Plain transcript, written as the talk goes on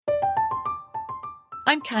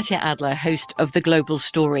I'm Katya Adler, host of The Global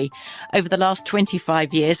Story. Over the last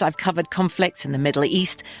 25 years, I've covered conflicts in the Middle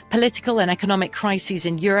East, political and economic crises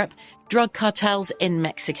in Europe, drug cartels in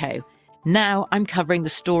Mexico. Now I'm covering the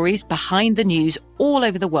stories behind the news all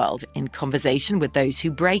over the world in conversation with those who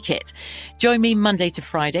break it. Join me Monday to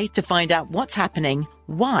Friday to find out what's happening,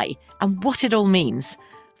 why, and what it all means.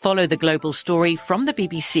 Follow The Global Story from the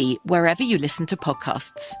BBC wherever you listen to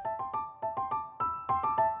podcasts.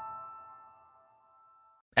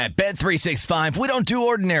 At Bet365, we don't do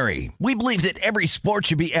ordinary. We believe that every sport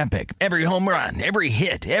should be epic. Every home run, every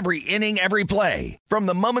hit, every inning, every play. From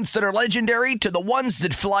the moments that are legendary to the ones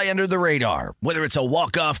that fly under the radar. Whether it's a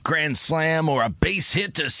walk-off grand slam or a base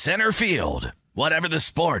hit to center field. Whatever the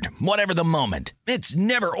sport, whatever the moment. It's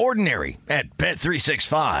never ordinary at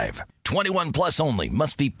Bet365. 21 plus only.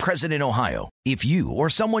 Must be present in Ohio. If you or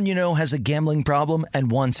someone you know has a gambling problem and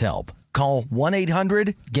wants help, call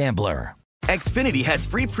 1-800-GAMBLER. Xfinity has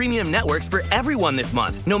free premium networks for everyone this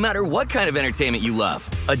month, no matter what kind of entertainment you love.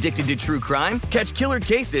 Addicted to true crime? Catch killer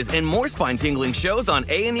cases and more spine-tingling shows on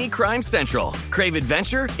A&E Crime Central. Crave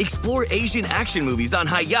adventure? Explore Asian action movies on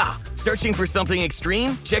Hi-YAH. Searching for something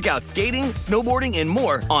extreme? Check out skating, snowboarding, and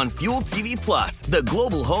more on Fuel TV Plus, the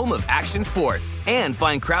global home of action sports. And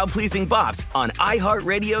find crowd-pleasing bops on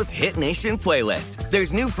iHeartRadio's Hit Nation playlist.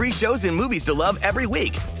 There's new free shows and movies to love every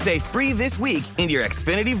week. Say free this week in your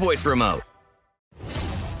Xfinity voice remote.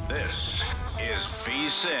 This is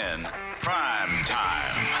VSiN Prime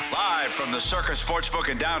Time. Live from the Circus Sportsbook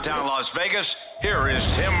in downtown Las Vegas, here is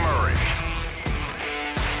Tim Murray.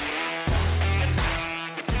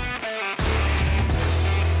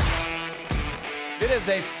 It is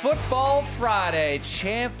a Football Friday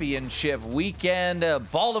championship weekend.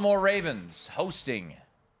 Baltimore Ravens hosting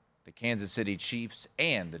the Kansas City Chiefs,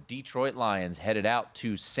 and the Detroit Lions headed out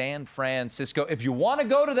to San Francisco. If you want to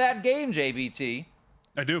go to that game, JVT.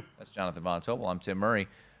 I do. That's Jonathan Von Tobel. I'm Tim Murray.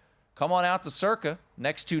 Come on out to Circa.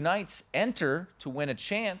 Next 2 nights, enter to win a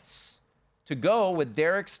chance to go with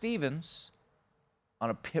Derek Stevens on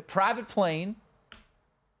a private plane,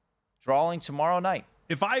 drawing tomorrow night.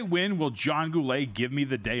 If I win, will John Goulet give me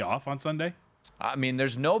the day off on Sunday? I mean,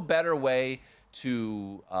 there's no better way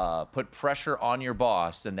to put pressure on your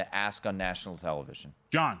boss than to ask on national television.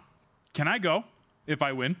 John, can I go if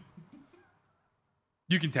I win?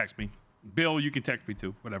 You can text me. Bill, you can text me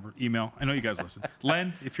too. Whatever. Email. I know you guys listen.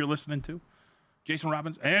 Len, if you're listening too. Jason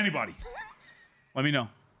Robbins. Anybody. Let me know.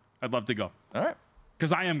 I'd love to go. All right.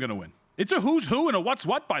 Because I am going to win. It's a who's who and a what's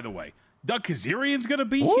what, by the way. Doug Kazarian's going to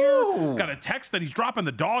be Woo! here. Got a text that he's dropping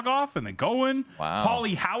the dog off and then going. Wow.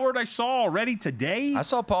 Paulie Howard I saw already today. I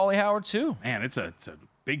saw Paulie Howard too. Man, it's a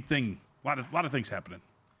big thing. A lot of things happening.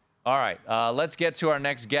 All right, let's get to our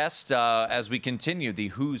next guest as we continue the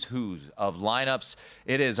who's of lineups.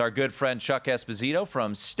 It is our good friend Chuck Esposito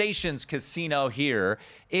from Stations Casino here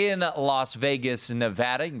in Las Vegas,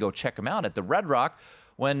 Nevada. You can go check him out at the Red Rock.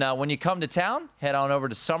 When you come to town, head on over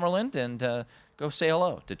to Summerlin and go say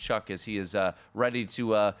hello to Chuck as he is ready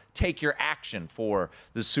to take your action for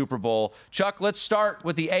the Super Bowl. Chuck, let's start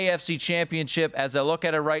with the AFC Championship. As I look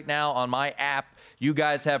at it right now on my app, you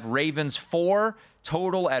guys have Ravens 4,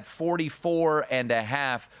 total at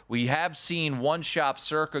 44.5. We have seen One Shop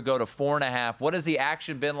Circa go to 4.5. What has the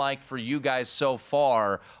action been like for you guys so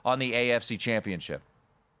far on the AFC Championship?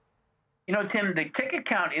 You know, Tim, the ticket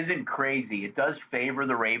count isn't crazy. It does favor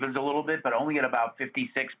the Ravens a little bit, but only at about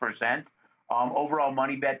 56%. Overall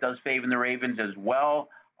money bet does favor the Ravens as well.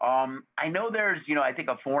 I know there's, I think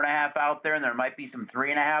a 4.5 out there, and there might be some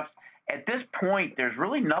 3.5s. At this point, there's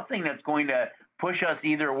really nothing that's going to push us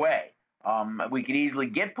either way. We could easily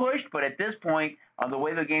get pushed, but at this point, the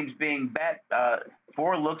way the game's being bet,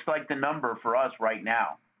 4 looks like the number for us right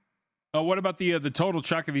now. What about the total,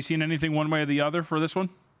 Chuck? Have you seen anything one way or the other for this one?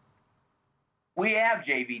 We have,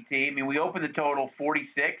 JVT. I mean, we opened the total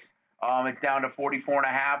 46. It's down to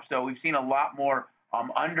 44.5. So we've seen a lot more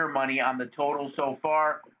under money on the total so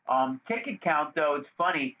far. Ticket count, though, it's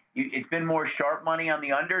funny. It's been more sharp money on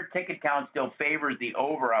the under. Ticket count still favors the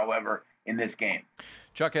over, however, in this game.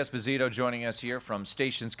 Chuck Esposito joining us here from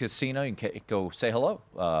Stations Casino. You can go say hello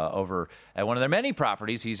over at one of their many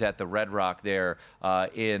properties. He's at the Red Rock there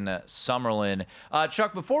in Summerlin.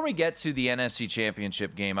 Chuck, before we get to the NFC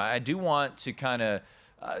Championship game, I do want to kind of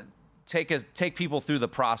take people through the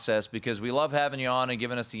process because we love having you on and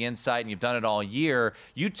giving us the insight, and you've done it all year.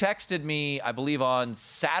 You texted me, I believe, on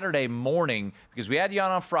Saturday morning because we had you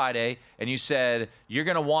on Friday, and you said you're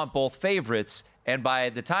going to want both favorites. And by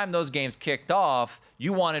the time those games kicked off,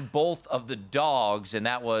 you wanted both of the dogs, and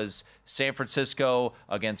that was San Francisco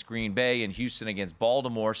against Green Bay and Houston against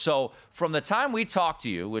Baltimore. So from the time we talked to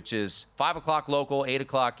you, which is 5 o'clock local, 8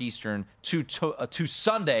 o'clock Eastern, to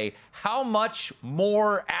Sunday, how much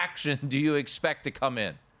more action do you expect to come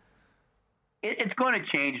in? It's going to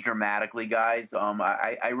change dramatically, guys.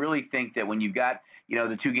 I really think that when you've got,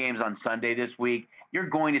 the two games on Sunday this week, you're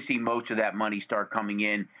going to see most of that money start coming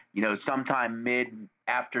in, sometime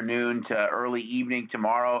mid-afternoon to early evening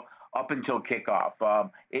tomorrow up until kickoff.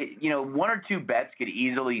 One or two bets could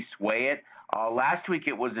easily sway it. Last week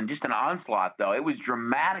it was just an onslaught, though. It was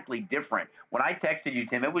dramatically different. When I texted you,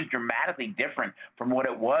 Tim, it was dramatically different from what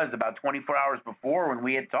it was about 24 hours before when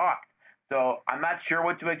we had talked. So I'm not sure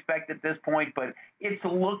what to expect at this point, but it's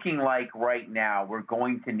looking like right now we're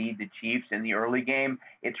going to need the Chiefs in the early game.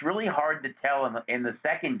 It's really hard to tell in the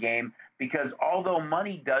second game because although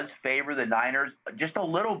money does favor the Niners just a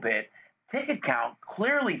little bit, ticket count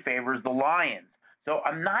clearly favors the Lions. So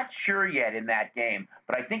I'm not sure yet in that game,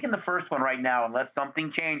 but I think in the first one right now, unless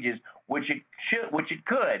something changes, which it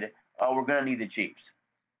could, we're going to need the Chiefs.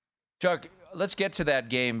 Chuck, let's get to that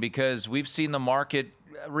game because we've seen the market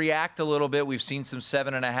react a little bit. We've seen some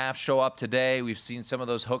 7.5 show up today. We've seen some of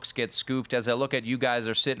those hooks get scooped. As I look at you guys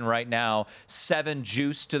are sitting right now, 7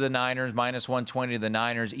 juice to the Niners, minus 120 to the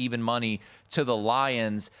Niners, even money to the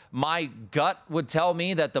Lions. My gut would tell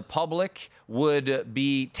me that the public would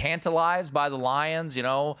be tantalized by the Lions,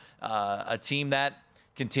 a team that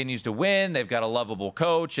continues to win. They've got a lovable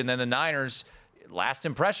coach. And then the Niners, last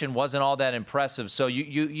impression wasn't all that impressive. So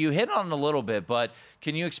you hit on it a little bit, but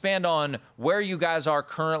can you expand on where you guys are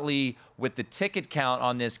currently with the ticket count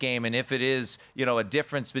on this game, and if it is, a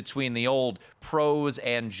difference between the old pros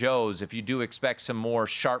and Joes, if you do expect some more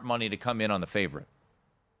sharp money to come in on the favorite?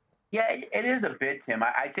 Yeah, it is a bit, Tim.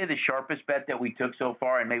 I'd say the sharpest bet that we took so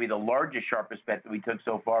far, and maybe the largest, sharpest bet that we took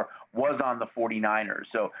so far, was on the 49ers.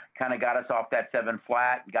 So kind of got us off that 7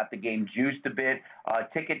 flat, got the game juiced a bit.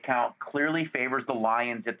 Ticket count clearly favors the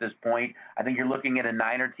Lions at this point. I think you're looking at a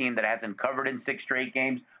Niner team that hasn't covered in 6 straight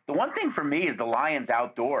games. The one thing for me is the Lions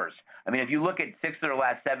outdoors. I mean, if you look at 6 of their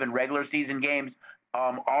last 7 regular season games,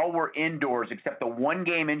 all were indoors except the one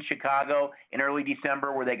game in Chicago in early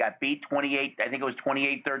December where they got beat 28, I think it was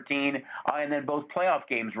 28-13, and then both playoff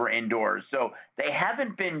games were indoors. So they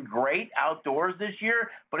haven't been great outdoors this year,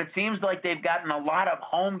 but it seems like they've gotten a lot of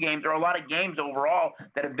home games or a lot of games overall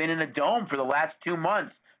that have been in a dome for the last 2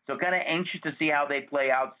 months. So kind of anxious to see how they play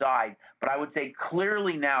outside. But I would say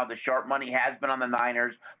clearly now the sharp money has been on the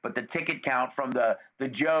Niners, but the ticket count from the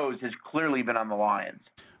Joes has clearly been on the Lions.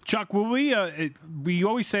 Chuck, will we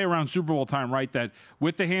always say around Super Bowl time, right, that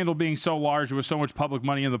with the handle being so large, with so much public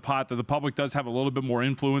money in the pot, that the public does have a little bit more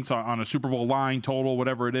influence on a Super Bowl line, total,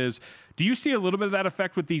 whatever it is. Do you see a little bit of that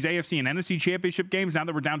effect with these AFC and NFC championship games now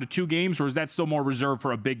that we're down to 2 games, or is that still more reserved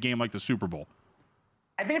for a big game like the Super Bowl?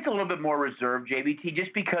 I think it's a little bit more reserved, JBT,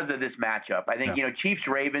 just because of this matchup. I think,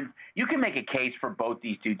 Chiefs-Ravens, you can make a case for both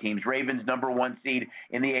these two teams. Ravens, number 1 seed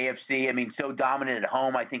in the AFC. I mean, so dominant at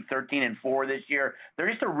home. I think 13-4 this year.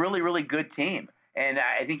 They're just a really, really good team. And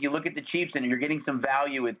I think you look at the Chiefs and you're getting some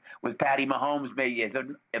value with Patty Mahomes. Maybe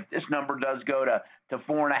if this number does go to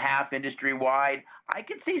 4.5 industry-wide, I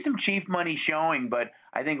could see some Chief money showing. But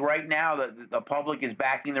I think right now the public is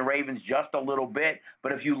backing the Ravens just a little bit.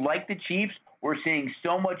 But if you like the Chiefs, we're seeing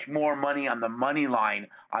so much more money on the money line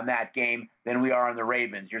on that game than we are on the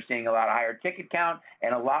Ravens. You're seeing a lot of higher ticket count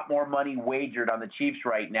and a lot more money wagered on the Chiefs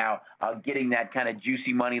right now, getting that kind of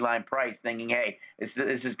juicy money line price, thinking, hey, this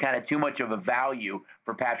is kind of too much of a value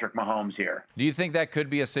for Patrick Mahomes here. Do you think that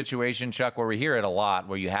could be a situation, Chuck, where we hear it a lot,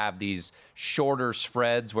 where you have these shorter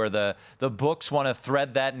spreads where the books want to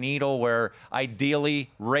thread that needle where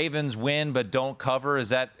ideally Ravens win but don't cover? Is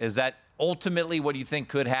that ultimately what you think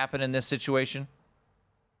could happen in this situation?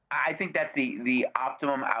 I think that's the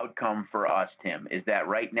optimum outcome for us, Tim, is that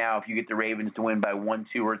right now if you get the Ravens to win by 1,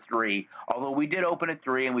 2, or 3, although we did open at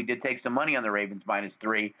 3 and we did take some money on the Ravens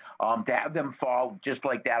 -3, to have them fall just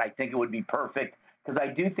like that, I think it would be perfect because I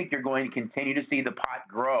do think you're going to continue to see the pot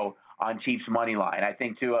grow on Chiefs money line. I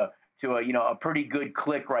think to a pretty good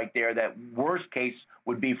click right there. That worst case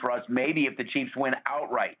would be for us maybe if the Chiefs win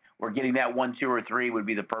outright. We're getting that 1, 2, or 3 would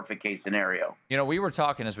be the perfect case scenario. We were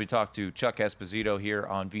talking as we talked to Chuck Esposito here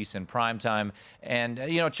on VSiN Primetime. And,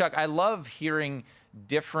 Chuck, I love hearing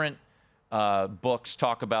different books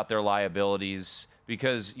talk about their liabilities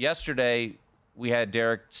because yesterday we had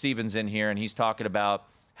Derek Stevens in here and he's talking about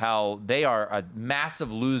how they are a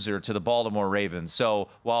massive loser to the Baltimore Ravens. So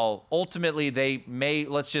while ultimately they may,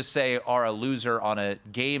 let's just say, are a loser on a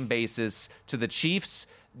game basis to the Chiefs,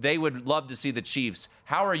 they would love to see the Chiefs.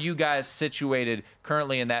 How are you guys situated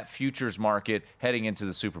currently in that futures market heading into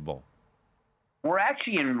the Super Bowl? We're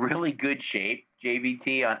actually in really good shape,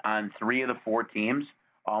 JVT, on 3 of the 4 teams.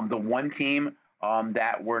 The one team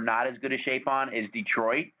that we're not as good a shape on is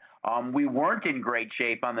Detroit. We weren't in great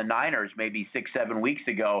shape on the Niners maybe 6-7 weeks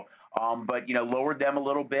ago, but lowered them a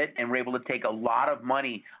little bit and were able to take a lot of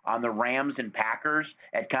money on the Rams and Packers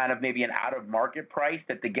at kind of maybe an out-of-market price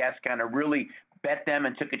that the guests kind of really bet them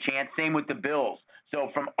and took a chance. Same with the Bills. So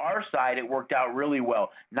from our side, it worked out really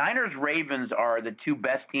well. Niners, Ravens are the 2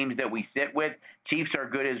 best teams that we sit with. Chiefs are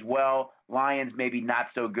good as well. Lions maybe not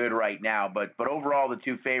so good right now, but overall the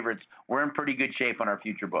 2 favorites, we're in pretty good shape on our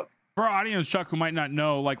future book. For our audience, Chuck, who might not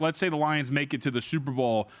know, like, let's say the Lions make it to the Super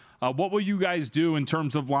Bowl. What will you guys do in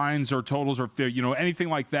terms of lines or totals or, anything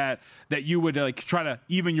like that you would try to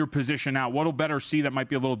even your position out? What'll better see that might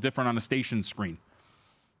be a little different on a station screen?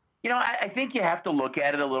 I think you have to look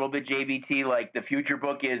at it a little bit, JVT. Like, the future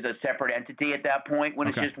book is a separate entity at that point when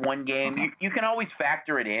it's just one game. You can always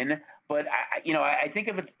factor it in, but I think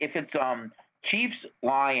if it's Chiefs,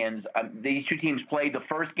 Lions, these 2 teams played the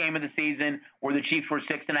first game of the season where the Chiefs were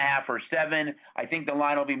 6.5 or 7. I think the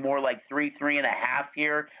line will be more like 3.5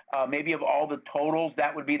 here. Maybe of all the totals,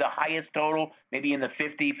 that would be the highest total, maybe in the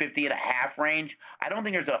 50.5 range. I don't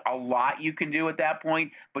think there's a lot you can do at that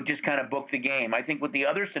point, but just kind of book the game. I think with the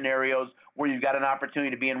other scenarios where you've got an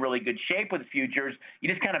opportunity to be in really good shape with futures, you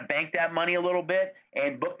just kind of bank that money a little bit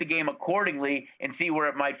and book the game accordingly and see where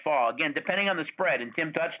it might fall. Again, depending on the spread, and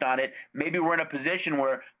Tim touched on it, maybe we're in a position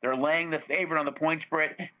where they're laying the favorite on the point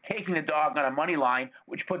spread, taking the dog on a money line,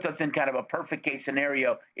 which puts us in kind of a perfect case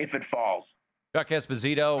scenario if it falls. Chuck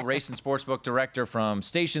Esposito, Race and Sportsbook Director from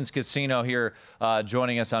Stations Casino here,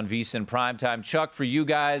 joining us on VSiN Primetime. Chuck, for you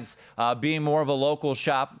guys, being more of a local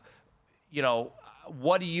shop,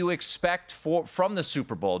 what do you expect from the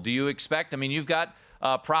Super Bowl? Do you expect, you've got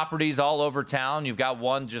properties all over town. You've got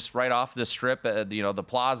one just right off the strip, the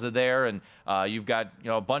plaza there, and you've got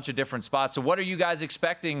a bunch of different spots. So what are you guys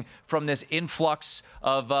expecting from this influx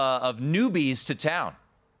of newbies to town?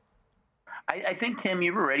 I think, Tim,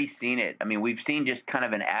 you've already seen it. We've seen just kind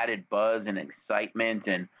of an added buzz and excitement,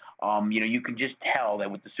 and you can just tell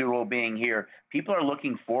that with the Super Bowl being here, people are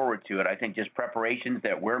looking forward to it. I think just preparations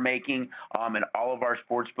that we're making and all of our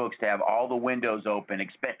sports books to have all the windows open,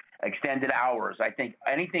 extended hours. I think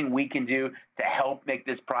anything we can do to help make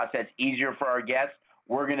this process easier for our guests,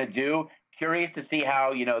 we're going to do. Curious to see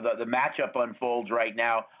how, the matchup unfolds right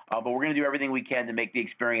now, but we're going to do everything we can to make the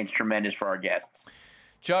experience tremendous for our guests.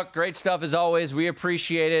 Chuck, great stuff as always. We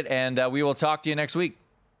appreciate it, and we will talk to you next week.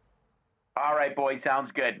 All right, boys.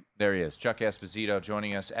 Sounds good. There he is, Chuck Esposito,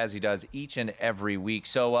 joining us as he does each and every week.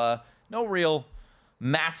 So no real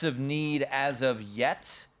massive need as of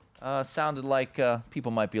yet. Sounded like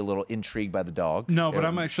people might be a little intrigued by the dog. No, but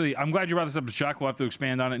I'm glad you brought this up to Chuck. We'll have to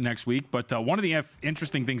expand on it next week. But one of the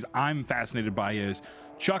interesting things I'm fascinated by is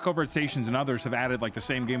Chuck over at Stations and others have added the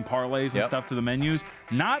same game parlays and stuff to the menus.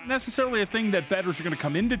 Not necessarily a thing that bettors are going to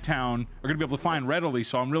come into town are going to be able to find readily.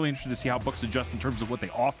 So I'm really interested to see how books adjust in terms of what they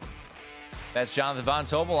offer. That's Jonathan Von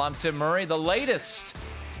Tobel. I'm Tim Murray. The latest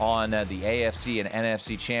on the AFC and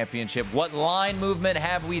NFC Championship. What line movement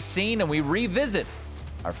have we seen? And we revisit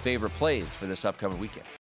our favorite plays for this upcoming weekend.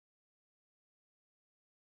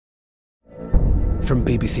 From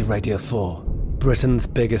BBC Radio 4, Britain's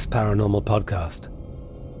biggest paranormal podcast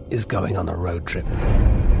is going on a road trip.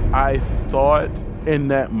 I thought in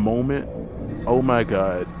that moment, oh my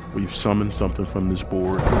God, we've summoned something from this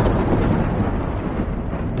board.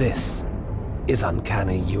 This is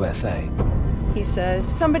Uncanny USA. He says,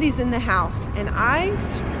 somebody's in the house, and I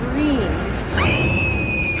screamed.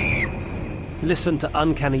 Listen to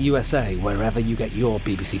Uncanny USA wherever you get your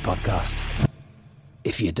BBC podcasts,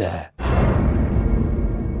 if you dare.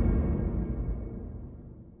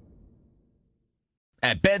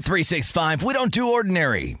 At Bet365, we don't do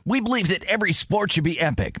ordinary. We believe that every sport should be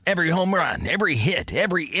epic. Every home run, every hit,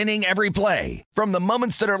 every inning, every play. From the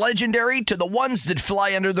moments that are legendary to the ones that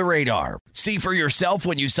fly under the radar. See for yourself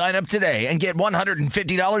when you sign up today and get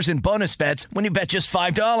 $150 in bonus bets when you bet just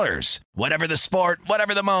 $5. Whatever the sport,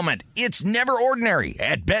 whatever the moment, it's never ordinary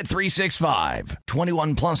at Bet365.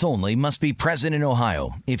 21 plus only. Must be present in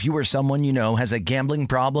Ohio. If you or someone you know has a gambling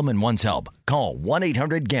problem and wants help, call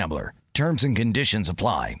 1-800-GAMBLER. Terms and conditions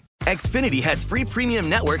apply. Xfinity has free premium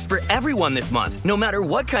networks for everyone this month, no matter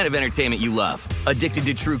what kind of entertainment you love. Addicted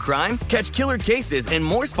to true crime? Catch killer cases and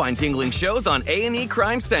more spine-tingling shows on A&E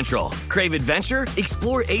Crime Central. Crave adventure?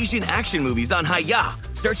 Explore Asian action movies on Hi-Ya.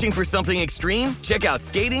 Searching for something extreme? Check out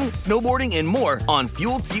skating, snowboarding, and more on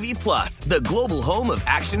Fuel TV Plus, the global home of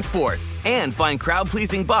action sports. And find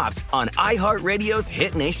crowd-pleasing bops on iHeartRadio's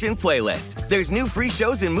Hit Nation playlist. There's new free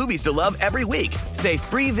shows and movies to love every week. Say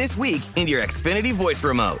free this week in your Xfinity voice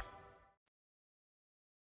remote.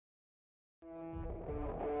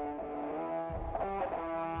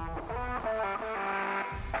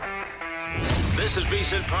 This is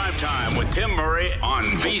VSiN Primetime with Tim Murray on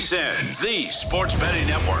VSiN, the sports betting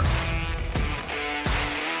network.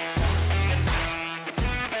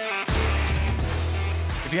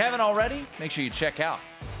 If you haven't already, make sure you check out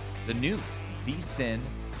the new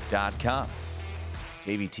VSiN.com.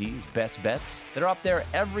 JVT's best bets, they're up there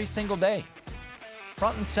every single day,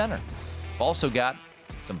 front and center. We've also got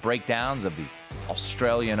some breakdowns of the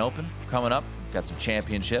Australian Open coming up. We've got some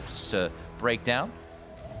championships to break down.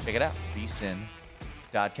 Check it out,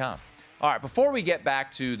 VSiN.com. All right, before we get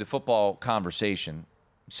back to the football conversation,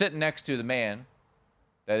 I'm sitting next to the man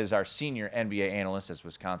that is our senior NBA analyst at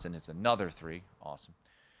Wisconsin. It's another 3. Awesome.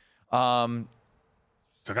 So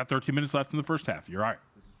I got 13 minutes left in the first half. You're all right.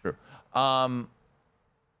 This is true.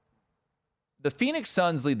 The Phoenix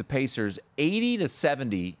Suns lead the Pacers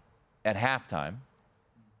 80-70 at halftime.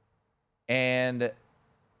 And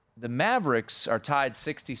the Mavericks are tied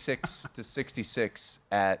 66-66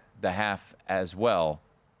 at the half as well.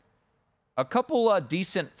 A couple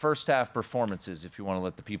decent first-half performances, if you want to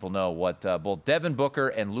let the people know what both Devin Booker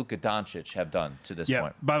and Luka Doncic have done to this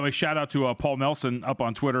point. By the way, shout out to Paul Nelson up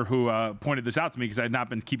on Twitter who pointed this out to me because I had not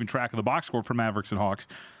been keeping track of the box score for Mavericks and Hawks.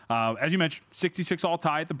 As you mentioned, 66 all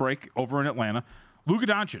tie at the break over in Atlanta. Luka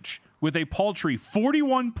Doncic with a paltry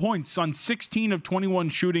 41 points on 16 of 21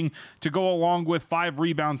 shooting to go along with 5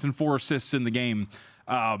 rebounds and 4 assists in the game.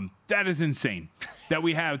 That is insane that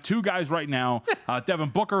we have 2 guys right now, Devin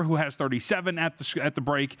Booker, who has 37 at the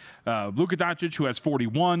break, Luka Doncic, who has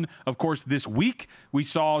 41. Of course, this week we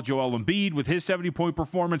saw Joel Embiid with his 70-point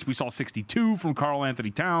performance. We saw 62 from Karl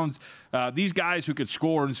Anthony Towns. These guys who could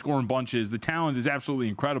score and score in bunches, the talent is absolutely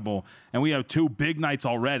incredible. And we have 2 big nights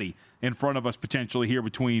already in front of us potentially here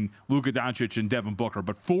between Luka Doncic and Devin Booker.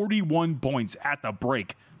 But 41 points at the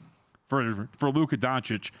break for Luka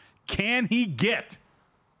Doncic. Can he get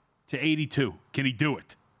to 82? Can he do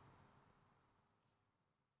it?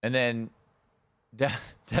 And then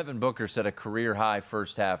Devin Booker set a career high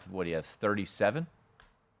first half. What he has 37.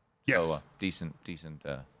 Yes. So decent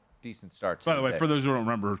start. By the way, for those who don't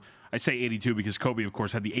remember, I say 82 because Kobe, of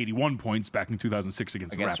course, had the 81 points back in 2006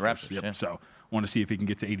 against the Raptors. Yep. Yeah. So want to see if he can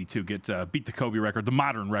get to 82, beat the Kobe record, the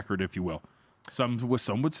modern record, if you will. Some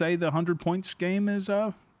would say the 100 points game is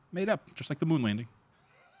made up, just like the moon landing.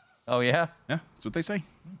 Oh yeah, yeah, that's what they say.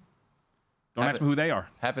 Don't ask me who they are.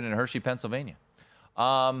 Happened in Hershey, Pennsylvania.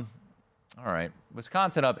 All right,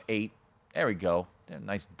 Wisconsin up 8. There we go.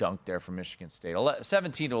 Nice dunk there from Michigan State.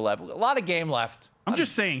 17-11. A lot of game left. I'm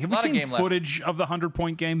just saying, have we seen footage of the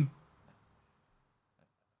 100-point game?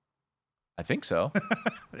 I think so.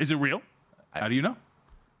 Is it real? How do you know?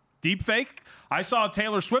 Deep fake? I saw a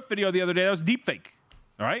Taylor Swift video the other day. That was deep fake.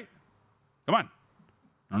 All right? Come on.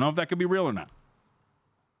 I don't know if that could be real or not.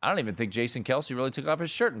 I don't even think Jason Kelce really took off his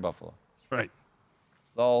shirt in Buffalo. Right.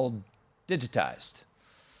 It's all digitized. Is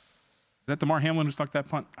that DeMar Hamlin who stuck that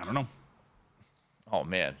punt? I don't know. Oh,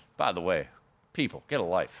 man. By the way, people, get a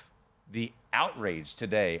life. The outrage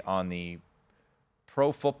today on the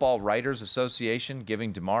Pro Football Writers Association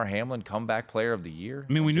giving DeMar Hamlin Comeback Player of the Year.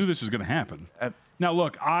 I mean, we knew this was going to happen. Now,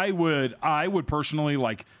 look, I would personally,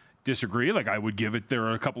 disagree. I would give it. There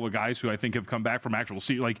are a couple of guys who I think have come back from actual,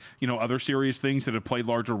 other serious things that have played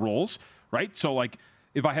larger roles, right? So,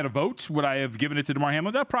 if I had a vote, would I have given it to DeMar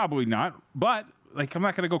Hamlin? Probably not. But, I'm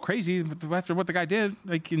not going to go crazy after what the guy did,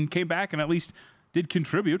 and came back and at least did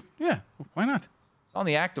contribute. Yeah, why not? On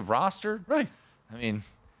the active roster. Right. I mean,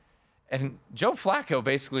 and Joe Flacco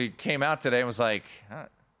basically came out today and was like, what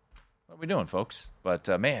are we doing, folks? But,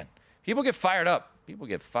 man, people get fired up.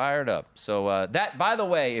 So that, by the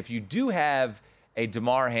way, if you do have a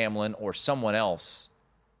DeMar Hamlin or someone else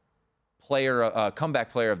comeback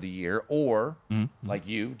player of the year, or like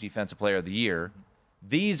you, defensive player of the year,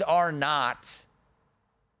 these are not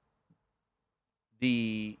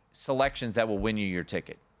the selections that will win you your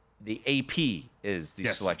ticket. The AP is the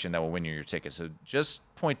selection that will win you your ticket. So just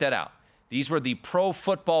point that out. These were the Pro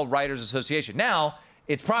Football Writers Association. Now,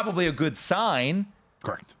 it's probably a good sign.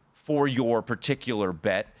 Correct. For your particular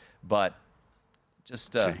bet, but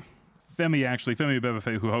just Femi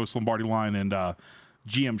Bebefe, who hosts Lombardi Line and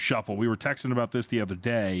GM Shuffle, we were texting about this the other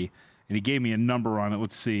day, and he gave me a number on it.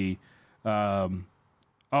 Let's see.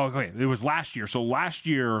 Okay, it was last year. So last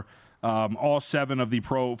year, all 7 of the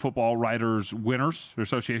Pro Football Writers winners, or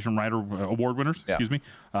Association Writer Award winners, excuse me,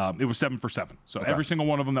 it was 7 for 7. So every single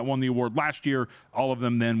one of them that won the award last year, all of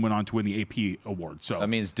them then went on to win the AP award. So that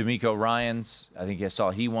means D'Amico Ryans, I think I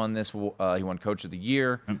saw he won this. He won Coach of the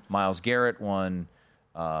Year. Myles Garrett won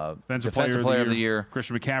Defensive Player of the year.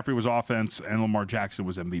 Christian McCaffrey was offense, and Lamar Jackson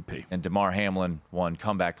was MVP. And DeMar Hamlin won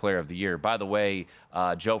Comeback Player of the Year. By the way,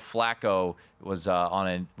 Joe Flacco was on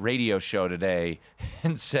a radio show today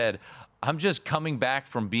and said, I'm just coming back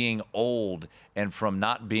from being old and from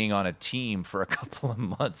not being on a team for a couple of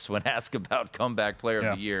months when asked about Comeback Player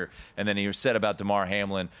of the Year. And then he said about DeMar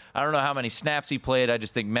Hamlin, I don't know how many snaps he played. I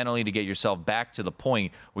just think mentally to get yourself back to the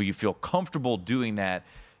point where you feel comfortable doing that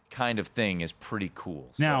kind of thing is pretty cool.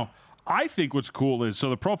 Now, I think what's cool is, so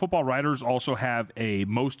the Pro Football Writers also have a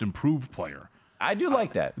Most Improved Player. I do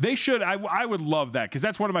like that. They should. I would love that, because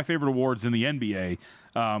that's one of my favorite awards in the NBA,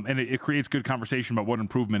 and it creates good conversation about what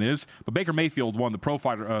improvement is. But Baker Mayfield won the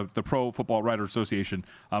Pro Football Writers Association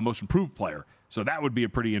Most Improved Player, so that would be a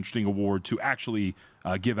pretty interesting award to actually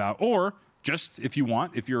give out. Or just if you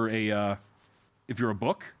want, if you're a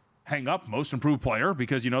book, hang up Most Improved Player,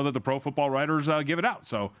 because you know that the Pro Football Writers give it out.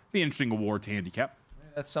 So be an interesting award to handicap.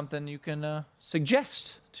 That's something you can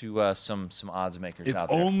suggest to some odds makers out there. If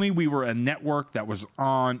there. only we were a network that was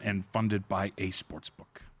on and funded by a sports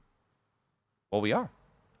book. Well, we are.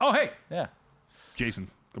 Oh, hey. Yeah. Jason,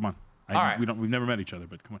 come on. All right. We've never met each other,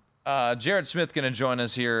 but come on. Jared Smith going to join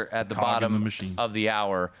us here at the bottom of the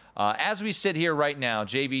hour. As we sit here right now,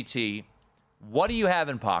 JVT, what do you have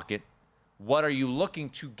in pocket? What are you looking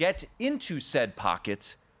to get into said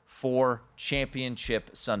pocket for Championship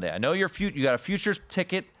Sunday? I know you got a futures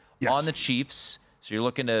ticket on the Chiefs, so you're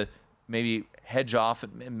looking to maybe hedge off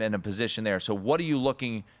in a position there. So what are you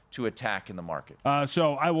looking to attack in the market?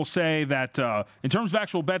 So I will say that in terms of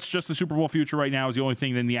actual bets, just the Super Bowl future right now is the only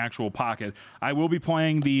thing in the actual pocket. I will be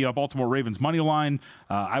playing the Baltimore Ravens money line.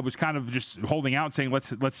 I was kind of just holding out, saying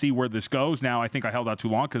let's see where this goes. Now I think I held out too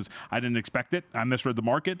long because I didn't expect it. I misread the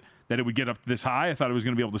market that it would get up this high. I thought it was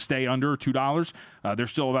going to be able to stay under $2. There's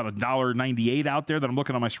still about $1.98 out there that I'm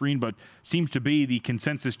looking on my screen, but seems to be the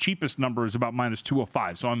consensus cheapest number is about minus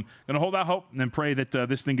 205. So I'm going to hold out hope and then pray that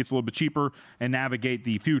this thing gets a little bit cheaper and navigate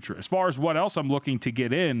the future. As far as what else I'm looking to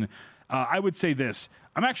get in, I would say this.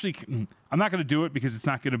 I'm not going to do it because it's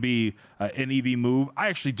not going to be an EV move. I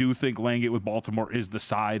actually do think laying it with Baltimore is the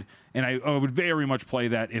side, and I would very much play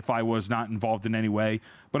that if I was not involved in any way.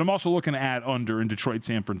 But I'm also looking to add under in Detroit,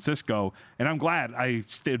 San Francisco, and I'm glad I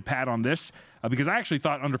stayed pat on this because I actually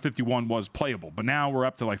thought under 51 was playable. But now we're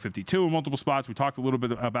up to like 52 in multiple spots. We talked a little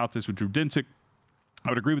bit about this with Drew Dinsick. I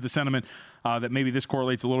would agree with the sentiment that maybe this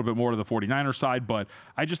correlates a little bit more to the 49ers side, but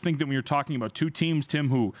I just think that when you're talking about two teams, Tim,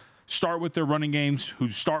 who start with their running games, who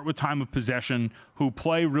start with time of possession, who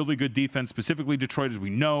play really good defense, specifically Detroit, as we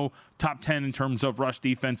know, top 10 in terms of rush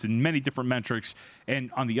defense in many different metrics.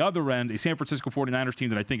 And on the other end, a San Francisco 49ers team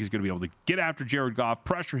that I think is going to be able to get after Jared Goff,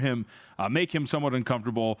 pressure him, make him somewhat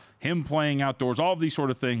uncomfortable, him playing outdoors, all of these sort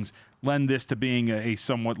of things lend this to being a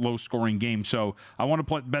somewhat low-scoring game. So I want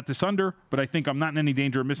to bet this under, but I think I'm not in any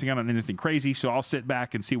danger of missing out on anything crazy, so I'll sit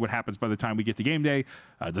back and see what happens by the time we get to game day.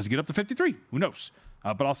 Does it get up to 53? Who knows?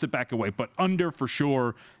 But I'll sit back and wait. But under for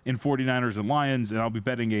sure in 49ers and Lions, and I'll be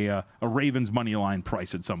betting a Ravens money line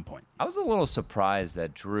price at some point. I was a little surprised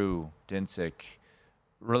that Drew Dinsick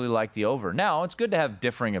really liked the over. Now, it's good to have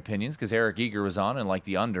differing opinions because Eric Eager was on and liked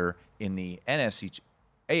the under in the AFC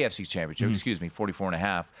Championship,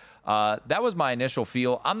 44.5. That was my initial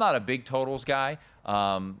feel. I'm not a big totals guy.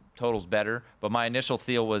 Totals better. But my initial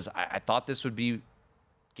feel was I thought this would be,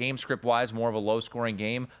 game script-wise, more of a low-scoring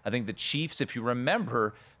game. I think the Chiefs, if you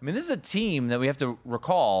remember, I mean, this is a team that we have to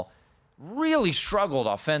recall really struggled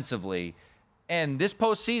offensively. And this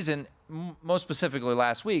postseason, most specifically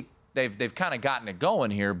last week, they've kind of gotten it going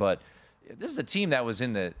here. But this is a team that was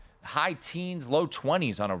in the high teens, low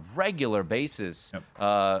 20s on a regular basis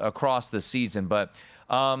across the season. But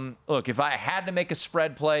look, if I had to make a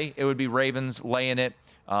spread play, it would be Ravens laying it.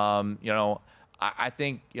 I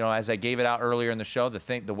think, as I gave it out earlier in the show,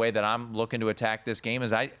 the way that I'm looking to attack this game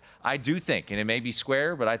is I do think, and it may be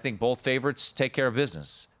square, but I think both favorites take care of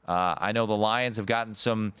business. I know the Lions have gotten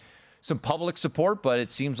some public support, but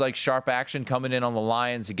it seems like sharp action coming in on the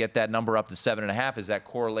Lions to get that number up to 7.5. Is that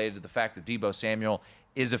correlated to the fact that Deebo Samuel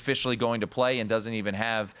is officially going to play and doesn't even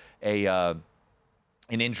have an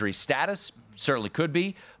injury status? Certainly could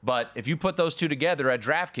be. But if you put those two together at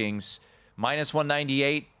DraftKings, minus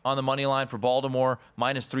 198 on the money line for Baltimore,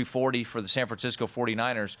 minus 340 for the San Francisco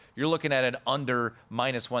 49ers. You're looking at an under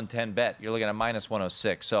minus 110 bet. You're looking at minus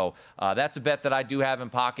 106. So that's a bet that I do have in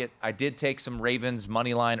pocket. I did take some Ravens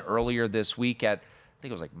money line earlier this week at, I think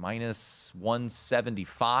it was like minus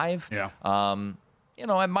 175. Yeah.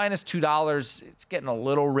 At minus $2, it's getting a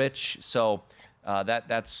little rich. So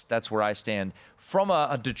that's where I stand. From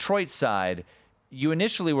a Detroit side, you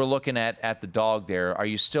initially were looking at the dog there. Are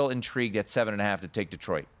you still intrigued at 7.5 to take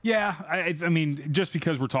Detroit? Yeah, I mean, just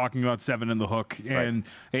because we're talking about 7 in the hook, and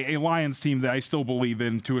a Lions team that I still believe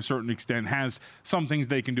in to a certain extent has some things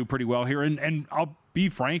they can do pretty well here. And I'll be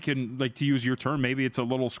frank, and like to use your term, maybe it's a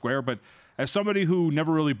little square, but as somebody who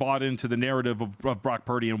never really bought into the narrative of Brock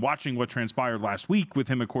Purdy and watching what transpired last week with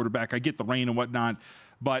him at quarterback, I get the rain and whatnot,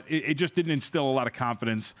 but it just didn't instill a lot of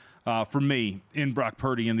confidence for me in Brock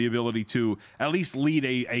Purdy and the ability to at least lead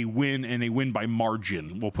a win, and a win by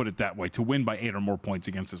margin, we'll put it that way, to win by 8 or more points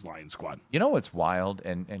against this Lions squad. You know what's wild,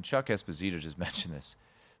 and Chuck Esposito just mentioned this,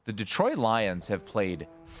 the Detroit Lions have played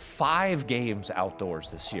 5 games outdoors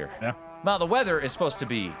this year. Yeah. Now, the weather is supposed to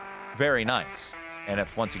be very nice. And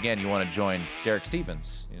if, once again, you want to join Derek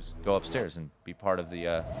Stevens, you just go upstairs and be part of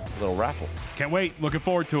the little raffle. Can't wait. Looking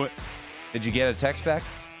forward to it. Did you get a text back?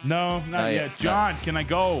 No, not yet. John, can I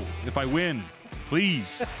go if I win?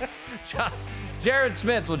 Please. Jared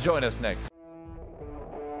Smith will join us next.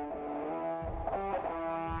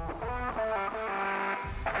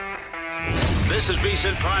 This is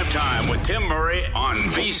VSiN Primetime with Tim Murray on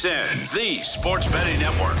VSiN, the sports betting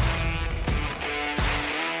network.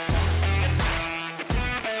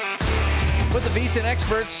 Put the VSiN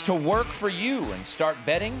experts to work for you and start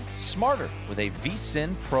betting smarter with a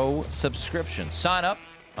VSiN Pro subscription. Sign up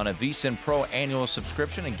on a VSiN Pro annual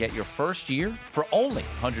subscription and get your first year for only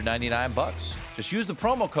 $199. Just use the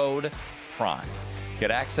promo code PRIME.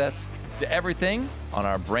 Get access to everything on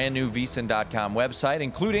our brand new VSiN.com website,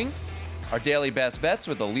 including our daily best bets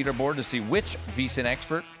with a leaderboard to see which VSiN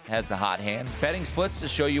expert has the hot hand, betting splits to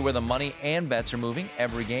show you where the money and bets are moving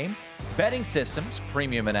every game, betting systems,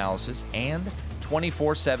 premium analysis, and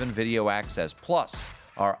 24/7 video access, plus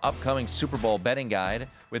our upcoming Super Bowl betting guide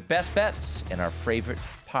with best bets and our favorite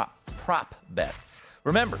prop bets.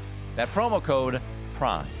 Remember, that promo code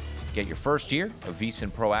PRIME. Get your first year of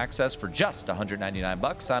VSiN Pro access for just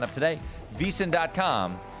 $199. Sign up today,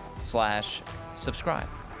 VSiN.com/subscribe.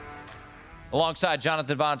 Alongside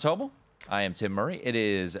Jonathan Von Tobel, I am Tim Murray. It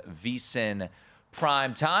is VSiN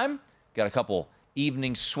Prime Time. Got a couple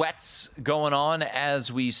evening sweats going on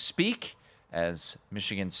as we speak, as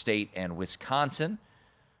Michigan State and Wisconsin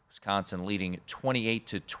leading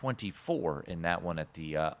 28-24 in that one at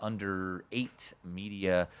the under 8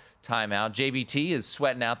 media timeout. JVT is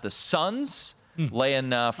sweating out the Suns, laying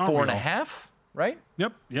 4.5, right?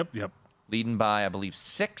 Yep. Leading by, I believe,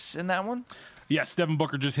 6 in that one. Yes, Devin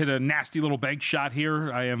Booker just hit a nasty little bank shot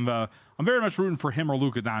here. I'm very much rooting for him or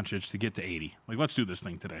Luka Doncic to get to 80. Like, let's do this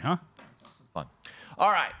thing today, huh? Fun.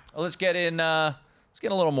 All right, let's get in. Let's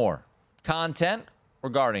get a little more content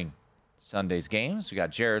regarding Sunday's games. We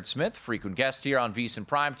got Jared Smith, frequent guest here on VSiN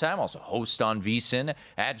Primetime, also host on VSiN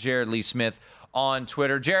at Jared Lee Smith on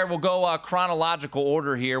Twitter. Jared, we'll go chronological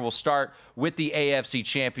order here. We'll start with the AFC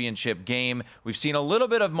Championship game. We've seen a little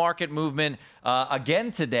bit of market movement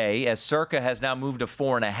again today as Circa has now moved to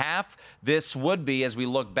 4.5. This would be, as we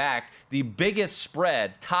look back, the biggest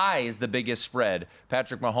spread, ties the biggest spread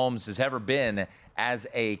Patrick Mahomes has ever been as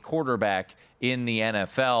a quarterback in the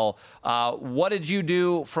NFL. What did you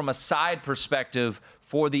do from a side perspective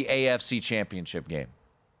for the AFC Championship game?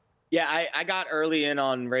 Yeah, I got early in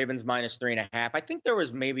on Ravens minus 3.5. I think there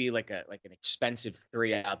was maybe like an expensive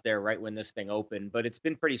 3 out there right when this thing opened, but it's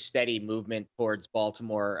been pretty steady movement towards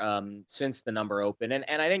Baltimore since the number opened. And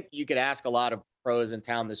I think you could ask a lot of pros in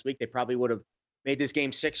town this week. They probably would have made this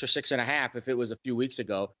game 6 or 6.5 if it was a few weeks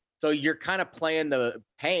ago. So you're kind of paying the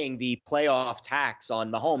playoff tax on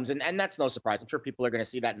Mahomes, and that's no surprise. I'm sure people are going to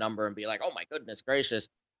see that number and be like, "Oh my goodness gracious,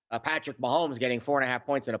 Patrick Mahomes getting 4.5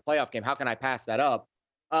 points in a playoff game. How can I pass that up?"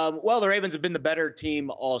 Well, the Ravens have been the better team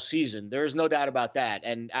all season. There's no doubt about that.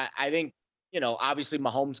 And I think, obviously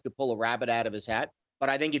Mahomes could pull a rabbit out of his hat. But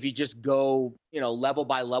I think if you just go, level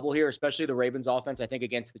by level here, especially the Ravens offense, I think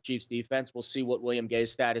against the Chiefs defense, we'll see what William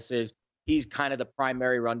Gay's status is. He's kind of the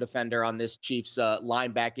primary run defender on this Chiefs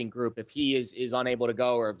linebacking group. If he is unable to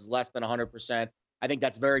go or if it's less than 100%, I think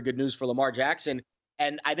that's very good news for Lamar Jackson.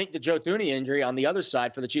 And I think the Joe Thuney injury on the other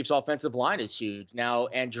side for the Chiefs offensive line is huge. Now,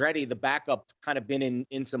 Andretti, the backup's kind of been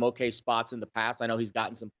in some okay spots in the past. I know he's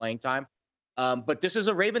gotten some playing time. But this is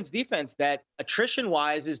a Ravens defense that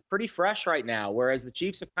attrition-wise is pretty fresh right now, whereas the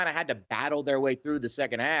Chiefs have kind of had to battle their way through the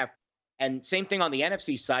second half. And same thing on the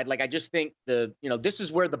NFC side. Like, I just think this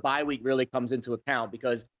is where the bye week really comes into account,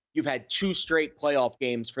 because you've had 2 straight playoff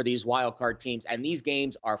games for these wild card teams, and these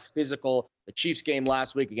games are physical. The Chiefs game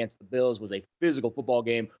last week against the Bills was a physical football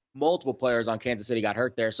game. Multiple players on Kansas City got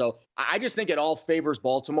hurt there. So I just think it all favors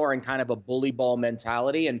Baltimore in kind of a bully ball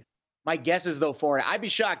mentality. And my guess is, though, I'd be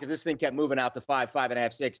shocked if this thing kept moving out to 5,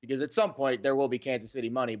 5.5, 6, because at some point there will be Kansas City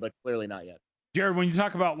money, but clearly not yet. Jared, when you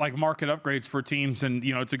talk about like market upgrades for teams, and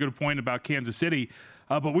it's a good point about Kansas City,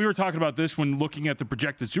 but we were talking about this when looking at the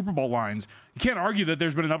projected Super Bowl lines. You can't argue that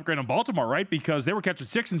there's been an upgrade on Baltimore, right? Because they were catching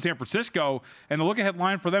 6 in San Francisco, and the look-ahead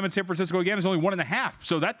line for them in San Francisco again is only 1.5.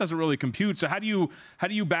 So that doesn't really compute. So how do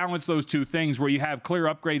you balance those two things where you have clear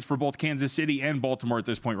upgrades for both Kansas City and Baltimore at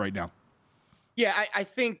this point right now? Yeah, I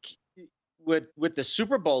think with the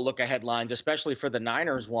Super Bowl look-ahead lines, especially for the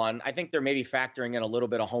Niners one, I think they're maybe factoring in a little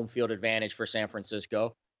bit of home field advantage for San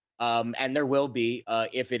Francisco. And there will be,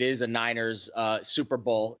 if it is a Niners Super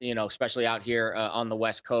Bowl, especially out here on the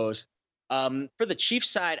West Coast. For the Chiefs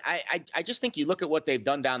side, I just think you look at what they've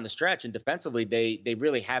done down the stretch, and defensively they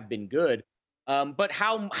really have been good. But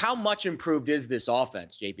how much improved is this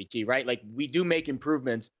offense, JVT, right? Like, we do make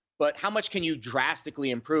improvements, but how much can you drastically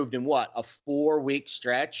improve in a 4-week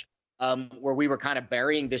stretch where we were kind of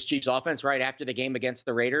burying this Chiefs offense right after the game against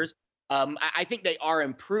the Raiders? I think they are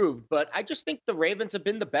improved, but I just think the Ravens have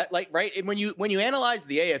been the bet. Like, right, and when you analyze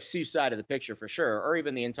the AFC side of the picture, for sure, or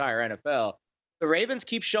even the entire NFL, the Ravens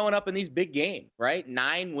keep showing up in these big games, right?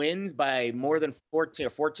 9 wins by more than 14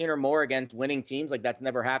 or more against winning teams. Like, that's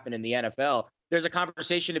never happened in the NFL. There's a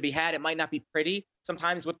conversation to be had. It might not be pretty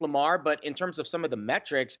sometimes with Lamar, but in terms of some of the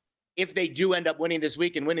metrics, if they do end up winning this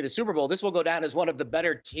week and winning the Super Bowl, this will go down as one of the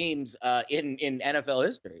better teams in NFL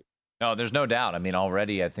history. No, there's no doubt. I mean,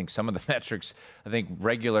 already, I think some of the metrics, I think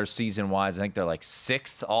regular season-wise, I think they're like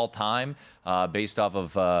 6th all-time based off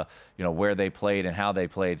of, where they played and how they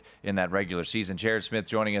played in that regular season. Jared Smith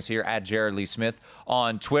joining us here at Jared Lee Smith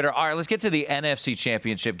on Twitter. All right, let's get to the NFC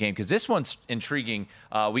Championship game, because this one's intriguing.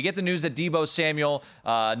 We get the news that Deebo Samuel,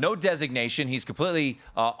 no designation. He's completely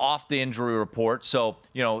off the injury report. So,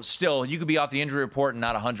 still, you could be off the injury report and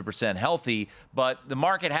not 100% healthy, but the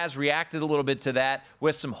market has reacted a little bit to that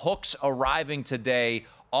with some hooks arriving today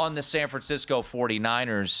on the San Francisco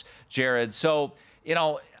 49ers, Jared. So,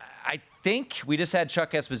 I think we just had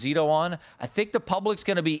Chuck Esposito on. I think the public's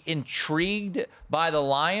going to be intrigued by the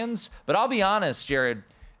Lions, but I'll be honest, Jared,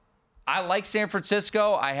 I like San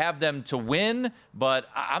Francisco. I have them to win, but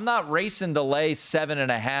I'm not racing to lay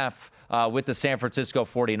 7.5 with the San Francisco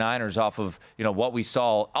 49ers off of, what we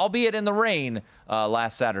saw, albeit in the rain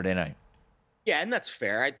last Saturday night. Yeah, and that's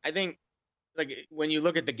fair. I think, like, when you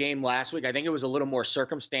look at the game last week, I think it was a little more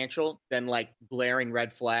circumstantial than like glaring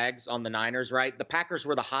red flags on the Niners, right? The Packers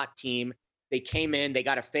were the hot team. They came in, they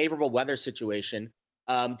got a favorable weather situation.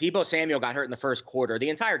 Deebo Samuel got hurt in the first quarter. The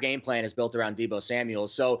entire game plan is built around Deebo Samuel.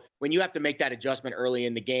 So when you have to make that adjustment early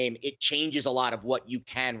in the game, it changes a lot of what you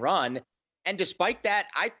can run. And despite that,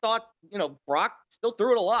 I thought, Brock still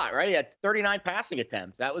threw it a lot, right? He had 39 passing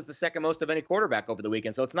attempts. That was the second most of any quarterback over the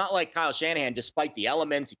weekend. So it's not like Kyle Shanahan, despite the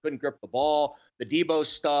elements, he couldn't grip the ball, the Deebo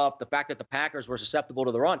stuff, the fact that the Packers were susceptible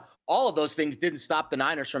to the run. All of those things didn't stop the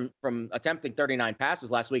Niners from attempting 39 passes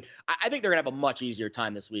last week. I think they're going to have a much easier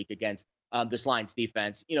time this week against this Lions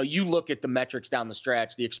defense. You look at the metrics down the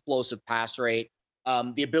stretch, the explosive pass rate,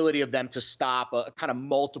 the ability of them to stop a kind of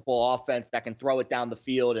multiple offense that can throw it down the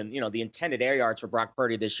field. And, the intended air yards for Brock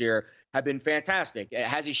Purdy this year have been fantastic.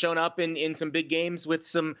 Has he shown up in some big games with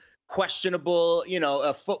some questionable,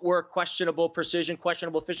 footwork, questionable precision,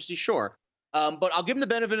 questionable efficiency? Sure. But I'll give him the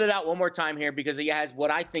benefit of the doubt one more time here, because he has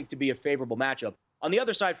what I think to be a favorable matchup. On the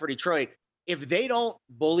other side for Detroit, if they don't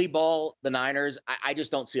bully ball the Niners, I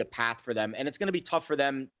just don't see a path for them. And it's going to be tough for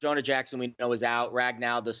them. Jonah Jackson, we know, is out.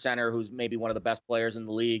 Ragnow, the center, who's maybe one of the best players in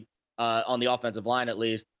the league on the offensive line, at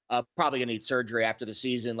least, probably going to need surgery after the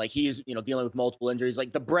season. Like, he's, dealing with multiple injuries.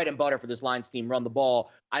 Like, the bread and butter for this Lions team, run the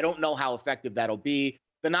ball. I don't know how effective that'll be.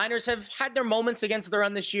 The Niners have had their moments against the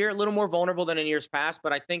run this year, a little more vulnerable than in years past,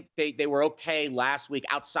 but I think they were okay last week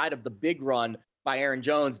outside of the big run by Aaron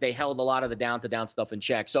Jones. They held a lot of the down-to-down stuff in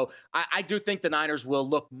check. So I do think the Niners will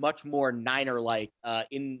look much more Niner-like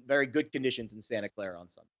in very good conditions in Santa Clara on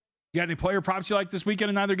Sunday. You got any player props you like this weekend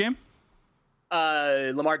in either game?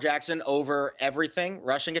 Lamar Jackson over everything,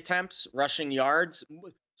 rushing attempts, rushing yards.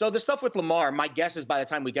 So the stuff with Lamar, my guess is by the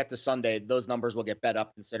time we get to Sunday, those numbers will get bet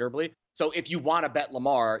up considerably. So if you want to bet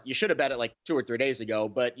Lamar, you should have bet it like 2 or 3 days ago,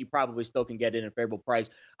 but you probably still can get in a favorable price.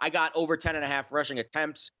 I got over 10.5 rushing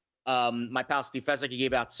attempts. My pal Steve Fezzik, he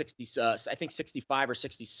gave out 65 or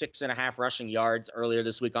 66.5 rushing yards earlier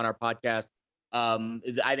this week on our podcast.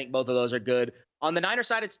 I think both of those are good. On the Niners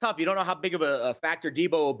side, it's tough. You don't know how big of a factor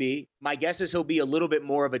Debo will be. My guess is he'll be a little bit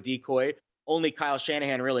more of a decoy. Only Kyle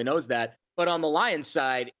Shanahan really knows that. But on the Lions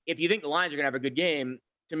side, if you think the Lions are going to have a good game,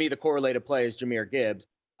 to me, the correlated play is Jahmyr Gibbs.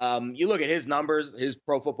 You look at his numbers, his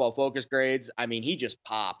Pro Football Focus grades. I mean, he just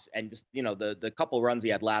pops. And just, the couple runs he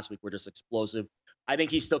had last week were just explosive. I think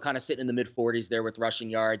he's still kind of sitting in the mid-40s there with rushing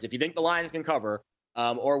yards. If you think the Lions can cover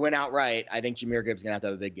or win outright, I think Jahmyr Gibbs is going to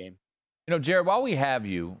have a big game. Jared, while we have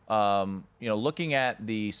you, looking at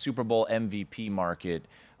the Super Bowl MVP market,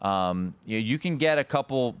 you can get a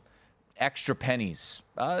couple extra pennies.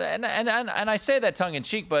 And I say that tongue in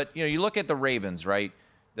cheek, but, you look at the Ravens, right?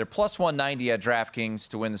 They're plus 190 at DraftKings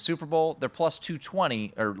to win the Super Bowl. They're plus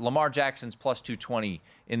 220, or Lamar Jackson's plus 220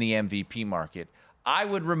 in the MVP market. I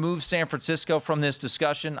would remove San Francisco from this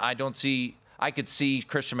discussion. I could see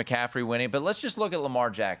Christian McCaffrey winning, but let's just look at Lamar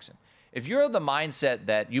Jackson. If you're of the mindset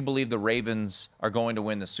that you believe the Ravens are going to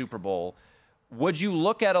win the Super Bowl, would you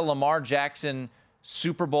look at a Lamar Jackson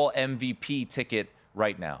Super Bowl MVP ticket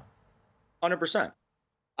right now? 100%.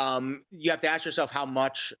 You have to ask yourself how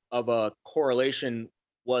much of a correlation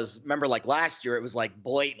remember, like last year, it was like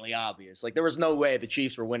blatantly obvious. Like there was no way the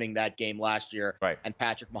Chiefs were winning that game last year, right? And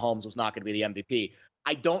Patrick Mahomes was not going to be the MVP.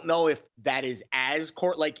 I don't know if that is as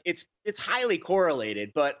it's highly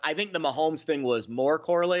correlated, but I think the Mahomes thing was more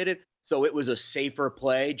correlated. So it was a safer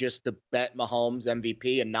play just to bet Mahomes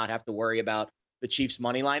MVP and not have to worry about the Chiefs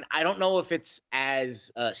money line. I don't know if it's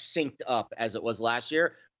as synced up as it was last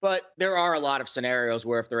year, but there are a lot of scenarios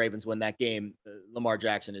where if the Ravens win that game, Lamar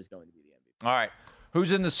Jackson is going to be the MVP. All right.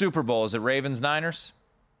 Who's in the Super Bowl? Is it Ravens-Niners?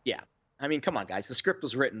 Yeah. I mean, come on, guys. The script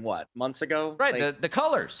was written, months ago? Right, the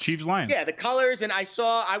colors. Chiefs-Lions. Yeah, the colors. And I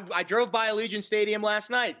drove by Allegiant Stadium last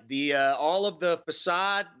night. All of the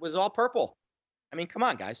facade was all purple. I mean, come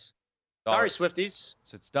on, guys. Sorry, Swifties.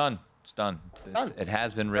 It's done. It's done. It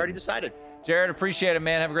has been written. Already decided. Jared, appreciate it,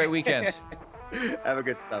 man. Have a great weekend. Have a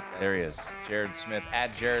good stuff, man. There he is. Jared Smith,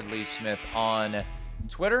 at Jared Lee Smith on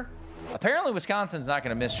Twitter. Apparently, Wisconsin's not going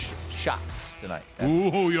to miss shots tonight.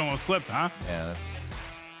 Ooh, you almost slipped, huh? Yeah,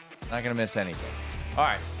 that's not going to miss anything. All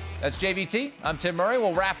right, that's JVT. I'm Tim Murray.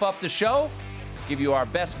 We'll wrap up the show, give you our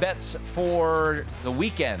best bets for the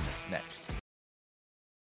weekend next.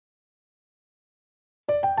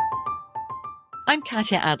 I'm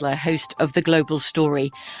Katya Adler, host of The Global Story.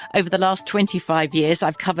 Over the last 25 years,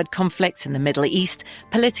 I've covered conflicts in the Middle East,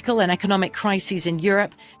 political and economic crises in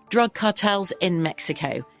Europe, drug cartels in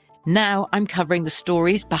Mexico. Now I'm covering the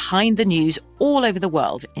stories behind the news all over the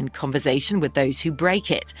world in conversation with those who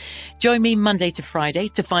break it. Join me Monday to Friday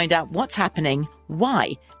to find out what's happening,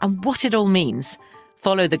 why, and what it all means.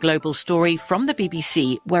 Follow The Global Story from the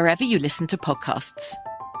BBC wherever you listen to podcasts.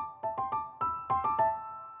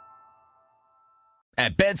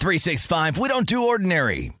 At Bet365, we don't do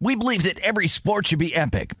ordinary. We believe that every sport should be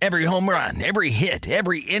epic. Every home run, every hit,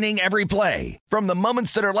 every inning, every play. From the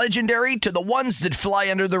moments that are legendary to the ones that fly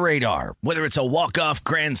under the radar. Whether it's a walk-off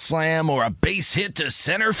grand slam or a base hit to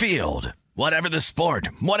center field. Whatever the sport,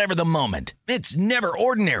 whatever the moment. It's never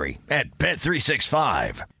ordinary at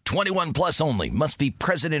Bet365. 21 plus only. Must be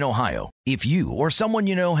present in Ohio. If you or someone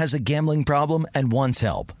you know has a gambling problem and wants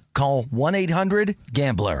help, call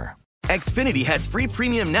 1-800-GAMBLER. Xfinity has free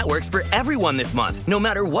premium networks for everyone this month, no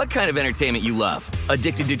matter what kind of entertainment you love.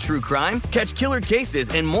 Addicted to true crime? Catch killer cases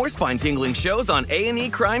and more spine-tingling shows on A&E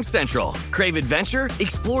Crime Central. Crave adventure?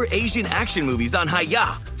 Explore Asian action movies on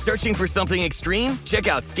Hi-Ya. Searching for something extreme? Check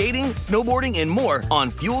out skating, snowboarding, and more on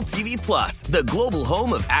Fuel TV Plus, the global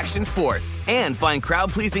home of action sports. And find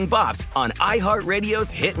crowd-pleasing bops on iHeartRadio's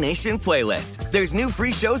Hit Nation playlist. There's new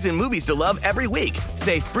free shows and movies to love every week.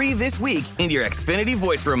 Say free this week in your Xfinity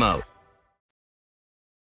voice remote.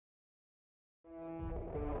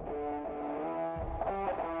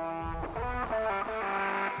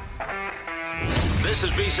 This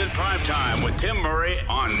is VSiN Primetime with Tim Murray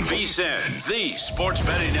on VSiN, the sports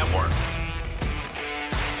betting network.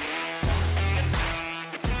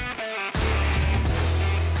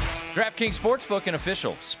 DraftKings Sportsbook, an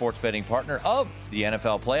official sports betting partner of the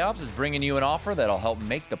NFL playoffs, is bringing you an offer that'll help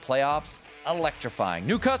make the playoffs electrifying.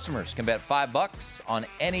 New customers can bet $5 on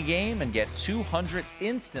any game and get $200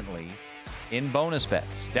 instantly in bonus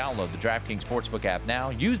bets. Download the DraftKings Sportsbook app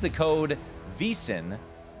now. Use the code VSiN,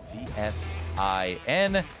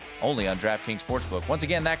 VSIN, only on DraftKings Sportsbook. Once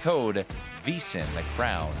again, that code, VSiN. The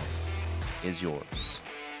crown is yours.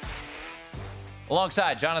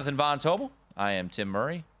 Alongside Jonathan Von Tobel, I am Tim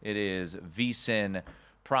Murray. It is VSiN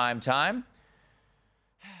Prime Time.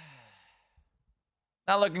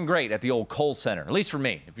 not looking great at the old Kohl Center, at least for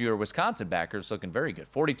me. If you're a Wisconsin backer, it's looking very good.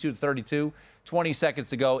 42-32, 20 seconds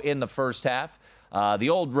to go in the first half. The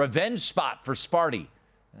old revenge spot for Sparty.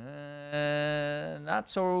 Not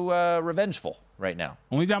so revengeful right now.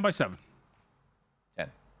 Only down by 7. 10.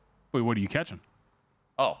 Wait, what are you catching?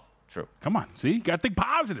 Oh, true. Come on. See? You got to think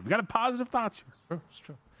positive. You got to have positive thoughts here. True. It's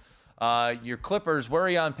true. Your Clippers, where are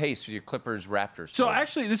you on pace for your Clippers Raptors? So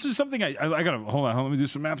actually, this is something I got to, hold on, let me do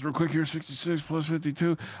some math real quick here. 66 plus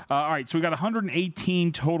 52. All right, so we got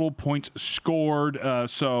 118 total points scored.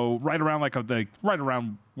 So right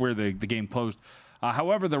around where the game closed.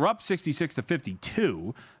 However, they're up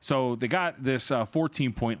 66-52, so they got this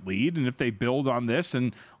 14-point lead, and if they build on this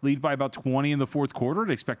and lead by about 20 in the fourth quarter,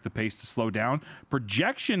 I'd expect the pace to slow down.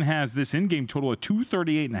 Projection has this in-game total at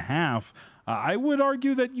 238.5. I would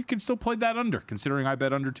argue that you can still play that under, considering I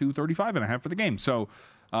bet under 235.5 for the game. So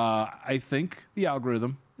I think the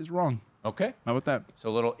algorithm is wrong. Okay. How about that? So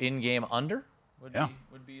a little in-game under would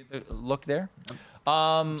be the look there.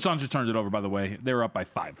 Suns just turned it over, by the way. They were up by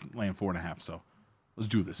 5, laying 4.5, so let's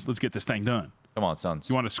do this. Let's get this thing done. Come on, Suns.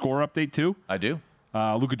 You want a score update, too? I do.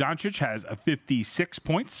 Luka Doncic has 56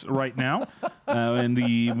 points right now, and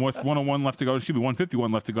the 101 left to go.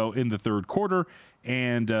 151 left to go in the third quarter,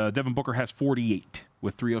 and Devin Booker has 48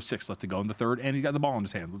 with 3:06 left to go in the third, and he's got the ball in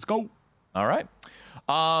his hands. Let's go. All right.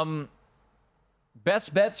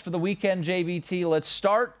 Best bets for the weekend, JVT. Let's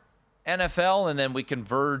start NFL, and then we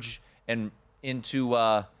converge into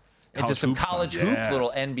some college hoop,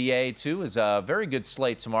 little NBA too. Is a very good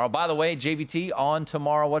slate tomorrow. By the way, JVT on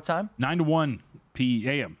tomorrow. What time? 9 to 1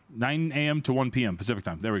 p.m. 9 a.m. to 1 p.m. Pacific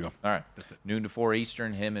time. There we go. All right, that's it. Noon to 4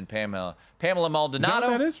 Eastern. Him and Pamela Maldonado. Is that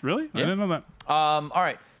what that is? Really? Yeah. I didn't know that. All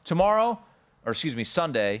right,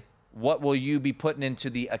 Sunday. What will you be putting into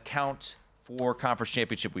the account for Conference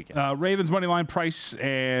Championship weekend? Ravens money line price,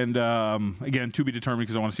 and again, to be determined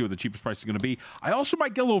because I want to see what the cheapest price is going to be. I also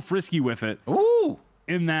might get a little frisky with it. Ooh.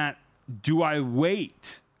 In that, do I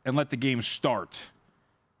wait and let the game start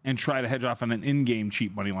and try to hedge off on an in-game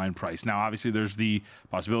cheap money line price? Now, obviously, there's the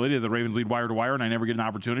possibility that the Ravens lead wire to wire, and I never get an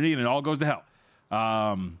opportunity, and it all goes to hell.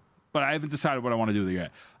 But I haven't decided what I want to do there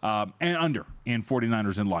yet. And under in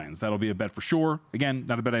 49ers and Lions. That'll be a bet for sure. Again,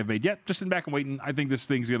 not a bet I've made yet. Just sitting back and waiting. I think this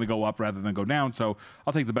thing's going to go up rather than go down, so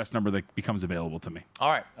I'll take the best number that becomes available to me. All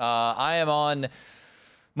right. I am on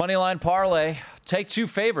Moneyline Parlay. Take 2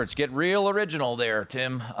 favorites. Get real original there,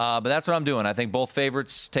 Tim. But that's what I'm doing. I think both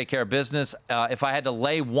favorites take care of business. If I had to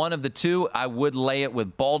lay one of the 2, I would lay it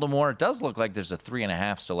with Baltimore. It does look like there's a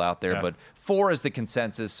 3.5 still out there, but 4 is the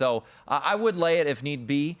consensus. So I would lay it if need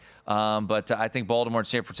be. But I think Baltimore and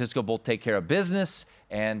San Francisco both take care of business.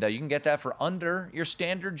 And you can get that for under your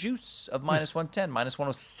standard juice of minus 110, minus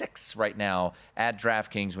 106 right now at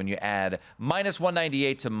DraftKings when you add minus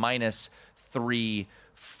 198 to minus 340.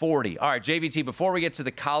 All right, JVT, before we get to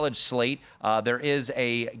the college slate, there is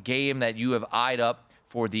a game that you have eyed up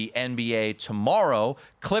for the NBA tomorrow.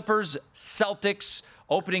 Clippers, Celtics,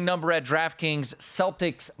 opening number at DraftKings,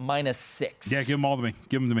 Celtics -6. Yeah, give them all to me.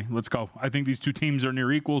 Give them to me. Let's go. I think these two teams are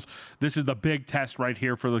near equals. This is the big test right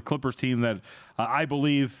here for the Clippers team that I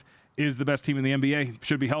believe is the best team in the NBA.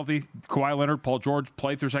 Should be healthy. Kawhi Leonard, Paul George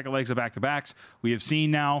play through second legs of back-to-backs. We have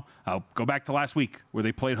seen now, go back to last week where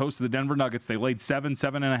they played host to the Denver Nuggets. They laid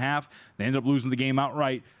 7.5. They ended up losing the game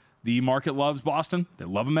outright. The market loves Boston. They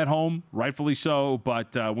love them at home, rightfully so.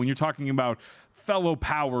 But when you're talking about fellow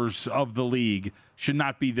powers of the league, should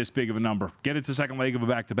not be this big of a number. Get it to second leg of a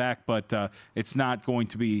back-to-back, but it's not going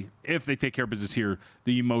to be, if they take care of business here,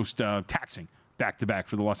 the most taxing back-to-back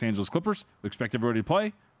for the Los Angeles Clippers. We expect everybody to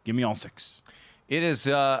play. Give me all 6. It is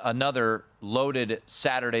another loaded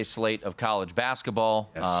Saturday slate of college basketball.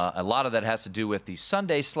 Yes. A lot of that has to do with the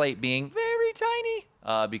Sunday slate being very tiny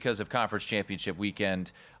because of Conference Championship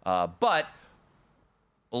weekend. But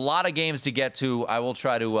a lot of games to get to. I will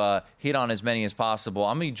try to hit on as many as possible.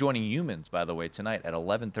 I'm going to be joining Humans, by the way, tonight at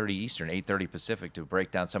 11:30 Eastern, 8:30 Pacific to break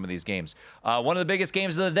down some of these games. One of the biggest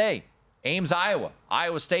games of the day, Ames, Iowa.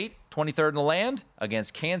 Iowa State, 23rd in the land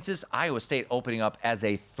against Kansas. Iowa State opening up as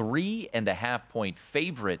a 3.5-point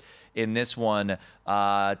favorite in this one.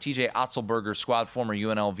 TJ Otzelberger's squad, former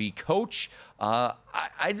UNLV coach.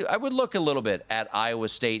 I would look a little bit at Iowa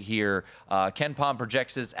State here. Ken Pom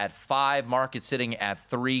projects this at 5, market sitting at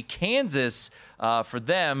 3. Kansas, for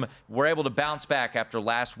them, were able to bounce back after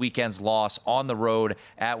last weekend's loss on the road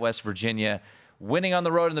at West Virginia. winning on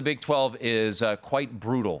the road in the Big 12 is quite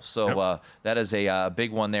brutal. So that is a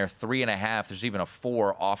big one there, 3.5. There's even a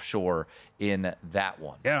 4 offshore in that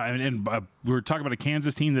one. Yeah, and we were talking about a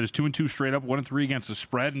Kansas team that is 2-2 straight up, 1-3 against the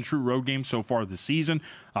spread in true road games so far this season.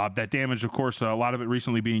 That damage, of course, a lot of it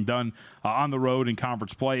recently being done on the road in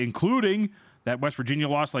conference play, including that West Virginia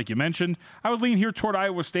loss, like you mentioned. I would lean here toward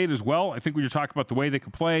Iowa State as well. I think when you're talking about the way they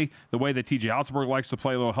could play, the way that TJ Altenberg likes to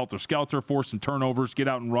play, a little helter-skelter, force some turnovers, get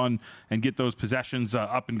out and run, and get those possessions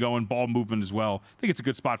up and going, ball movement as well. I think it's a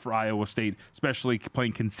good spot for Iowa State, especially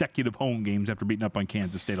playing consecutive home games after beating up on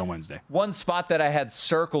Kansas State on Wednesday. One spot that I had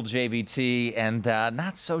circled, JVT, and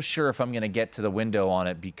not so sure if I'm going to get to the window on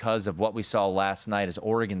it because of what we saw last night, is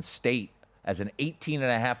Oregon State as an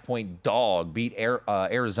 18.5-point dog beat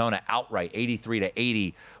Arizona outright,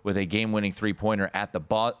 83-80, with a game-winning three-pointer at the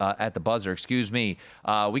buzzer.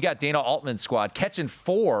 We got Dana Altman's squad catching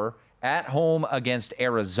 4 at home against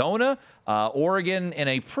Arizona. Oregon, in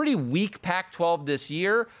a pretty weak Pac-12 this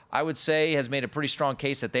year, I would say has made a pretty strong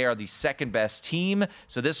case that they are the second-best team.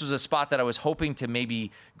 So this was a spot that I was hoping to maybe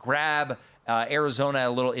grab Arizona at a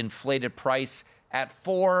little inflated price at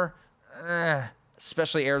 4.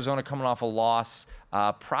 Especially Arizona coming off a loss.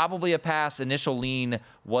 Probably a pass. Initial lean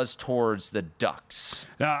was towards the Ducks.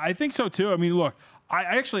 I think so, too. I mean, look,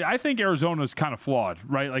 I think Arizona is kind of flawed,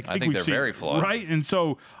 right? Like I think they're very flawed. Right? And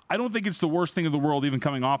so I don't think it's the worst thing in the world even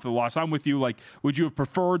coming off the loss. I'm with you. Like, would you have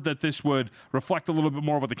preferred that this would reflect a little bit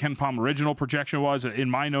more of what the Ken Palm original projection was?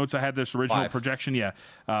 In my notes, I had this original 5. projection,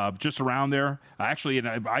 just around there. Actually, and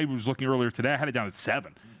I was looking earlier today, I had it down at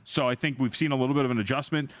 7. So I think we've seen a little bit of an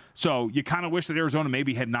adjustment. So you kind of wish that Arizona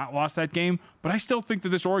maybe had not lost that game. But I still think that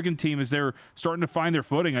this Oregon team, as they're starting to find their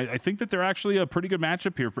footing, I think that they're actually a pretty good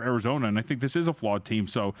matchup here for Arizona. And I think this is a flawed team.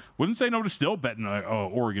 So wouldn't say no to still betting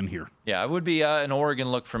Oregon here. Yeah, it would be an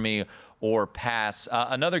Oregon look for me or pass.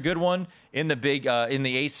 Another good one in the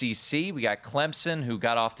ACC. We got Clemson, who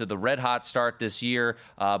got off to the red hot start this year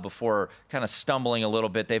before kind of stumbling a little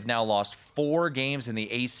bit. They've now lost 4 games in the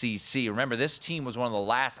ACC. Remember, this team was one of the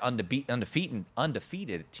last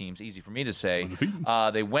undefeated teams. Easy for me to say.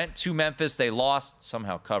 They went to Memphis. They lost,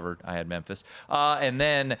 somehow covered. I had Memphis. And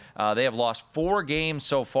then they have lost 4 games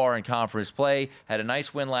so far in conference play. Had a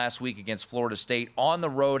nice win last week against Florida State on the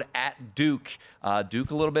road at Duke.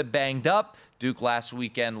 Duke a little bit banged up. Duke last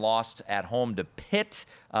weekend lost at home to Pitt.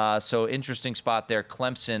 So interesting spot there.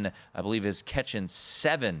 Clemson, I believe, is catching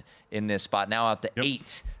 7 in this spot. Now out to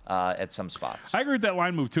 8 at some spots. I agree with that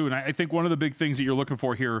line move, too. And I think one of the big things that you're looking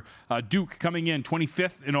for here, Duke coming in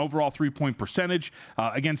 25th in overall three-point percentage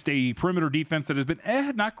against a perimeter defense that has been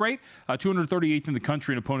not great. 238th in the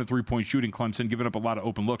country in opponent three-point shooting. Clemson giving up a lot of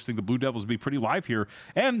open looks. I think the Blue Devils will be pretty live here.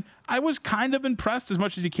 And I was kind of impressed as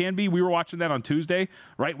much as you can be. We were watching that on Tuesday,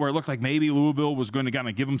 right, where it looked like maybe Louisville was going to kind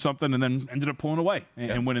of give them something and then ended up pulling away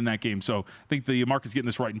and winning that game. So I think the market's getting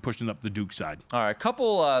this right and pushing up the Duke side. All right, a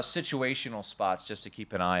couple situational spots just to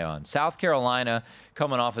keep an eye on. South Carolina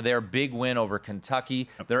coming off of their big win over Kentucky.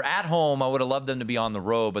 They're at home. I would have loved them to be on the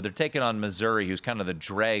road, but they're taking on Missouri, who's kind of the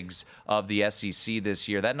dregs of the SEC this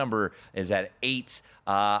year. That number is at 8.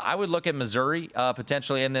 I would look at Missouri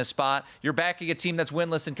potentially in this spot. You're backing a team that's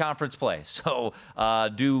winless in conference play, so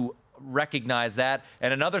do recognize that.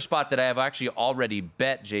 And another spot that I have actually already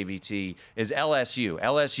bet, JVT, is LSU.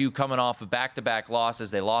 LSU coming off of back-to-back losses.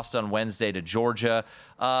 They lost on Wednesday to Georgia.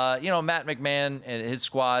 Matt McMahon and his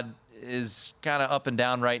squad is kind of up and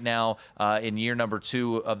down right now in year number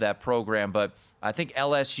 2 of that program. But I think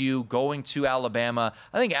LSU going to Alabama,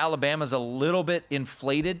 I think Alabama's a little bit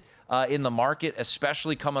inflated in the market,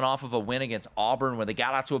 especially coming off of a win against Auburn where they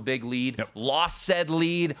got out to a big lead, lost said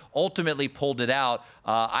lead, ultimately pulled it out.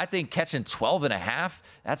 I think catching 12.5,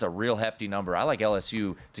 that's a real hefty number. I like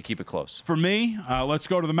LSU to keep it close. For me, let's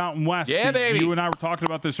go to the Mountain West. Yeah, baby. You and I were talking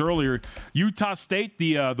about this earlier. Utah State,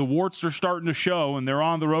 the warts are starting to show, and they're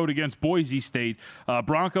on the road against Boise State.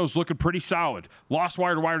 Broncos looking pretty solid. Lost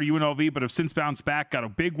wire to UNLV, but have since bounced back. Got a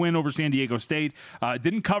big win over San Diego State.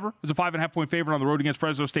 Didn't cover. It was a 5.5-point favorite on the road against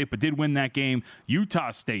Fresno State, but did win that game.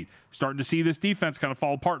 Utah State starting to see this defense kind of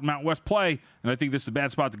fall apart in Mountain West play, and I think this is a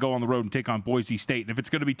bad spot to go on the road and take on Boise State. And if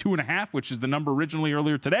it's going to be 2.5, which is the number originally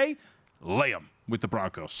earlier today, lay them with the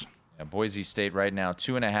Broncos. Yeah, Boise State right now,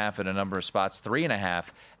 2.5 at a number of spots, 3.5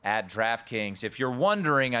 at DraftKings. If you're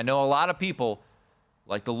wondering, I know a lot of people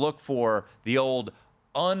like to look for the old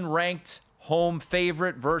unranked home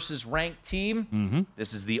favorite versus ranked team. Mm-hmm.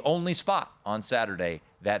 This is the only spot on Saturday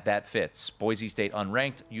that fits. Boise State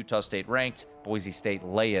unranked, Utah State ranked, Boise State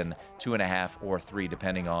lay-in 2.5 or 3,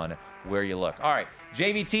 depending on where you look. All right,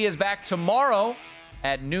 JVT is back tomorrow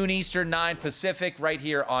at noon Eastern, 9 Pacific, right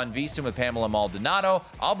here on VSiN with Pamela Maldonado.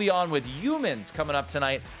 I'll be on with Humans coming up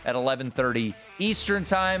tonight at 11:30 Eastern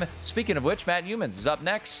Time. Speaking of which, Matt Humans is up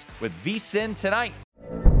next with VSiN Tonight.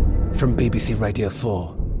 From BBC Radio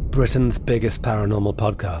 4, Britain's biggest paranormal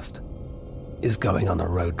podcast is going on a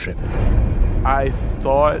road trip. I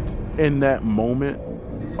thought in that moment,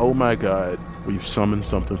 oh my God, we've summoned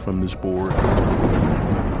something from this board.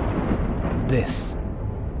 This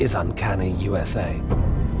is Uncanny USA.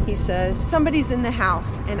 He says, somebody's in the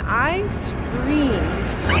house, and I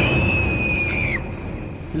screamed.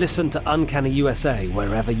 Listen to Uncanny USA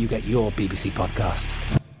wherever you get your BBC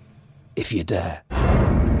podcasts, if you dare.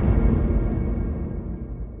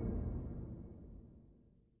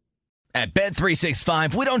 At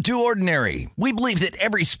Bet365, we don't do ordinary. We believe that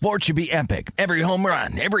every sport should be epic. Every home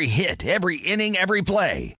run, every hit, every inning, every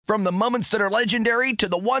play. From the moments that are legendary to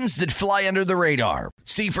the ones that fly under the radar.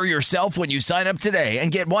 See for yourself when you sign up today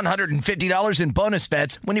and get $150 in bonus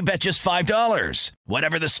bets when you bet just $5.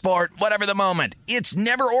 Whatever the sport, whatever the moment, it's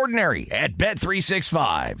never ordinary at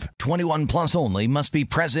Bet365. 21 plus only. Must be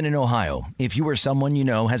present in Ohio. If you or someone you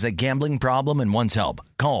know has a gambling problem and wants help,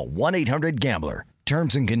 call 1-800-GAMBLER.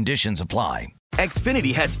 Terms and conditions apply.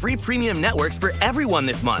 Xfinity has free premium networks for everyone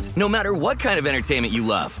this month, no matter what kind of entertainment you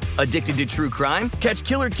love. Addicted to true crime? Catch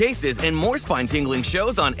killer cases and more spine-tingling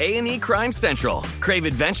shows on A&E Crime Central. Crave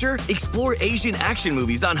adventure? Explore Asian action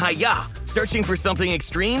movies on Hi-YAH. Searching for something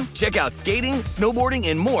extreme? Check out skating, snowboarding,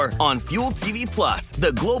 and more on Fuel TV Plus,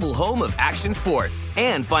 the global home of action sports.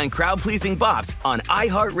 And find crowd-pleasing bops on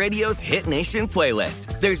iHeartRadio's Hit Nation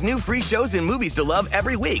playlist. There's new free shows and movies to love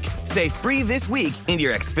every week. Say free this week in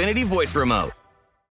your Xfinity voice remote.